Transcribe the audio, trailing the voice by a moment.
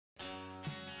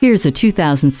Here's a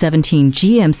 2017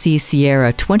 GMC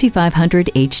Sierra 2500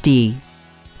 HD.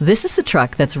 This is a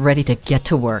truck that's ready to get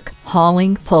to work,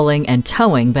 hauling, pulling, and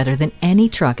towing better than any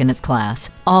truck in its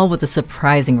class, all with a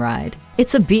surprising ride.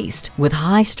 It's a beast with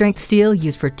high-strength steel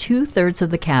used for 2/3 of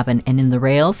the cabin and in the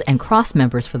rails and cross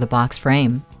members for the box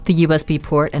frame. The USB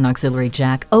port and auxiliary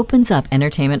jack opens up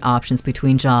entertainment options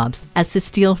between jobs as the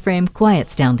steel frame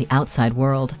quiets down the outside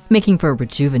world, making for a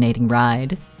rejuvenating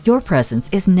ride. Your presence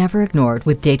is never ignored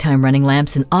with daytime running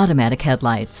lamps and automatic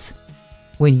headlights.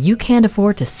 When you can't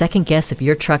afford to second-guess if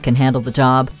your truck can handle the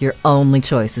job, your only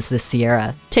choice is this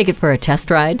Sierra. Take it for a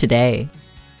test ride today.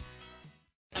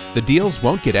 The deals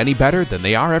won't get any better than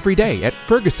they are every day at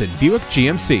Ferguson Buick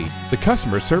GMC. The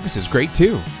customer service is great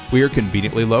too. We are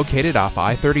conveniently located off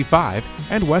I-35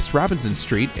 and West Robinson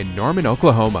Street in Norman,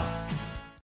 Oklahoma.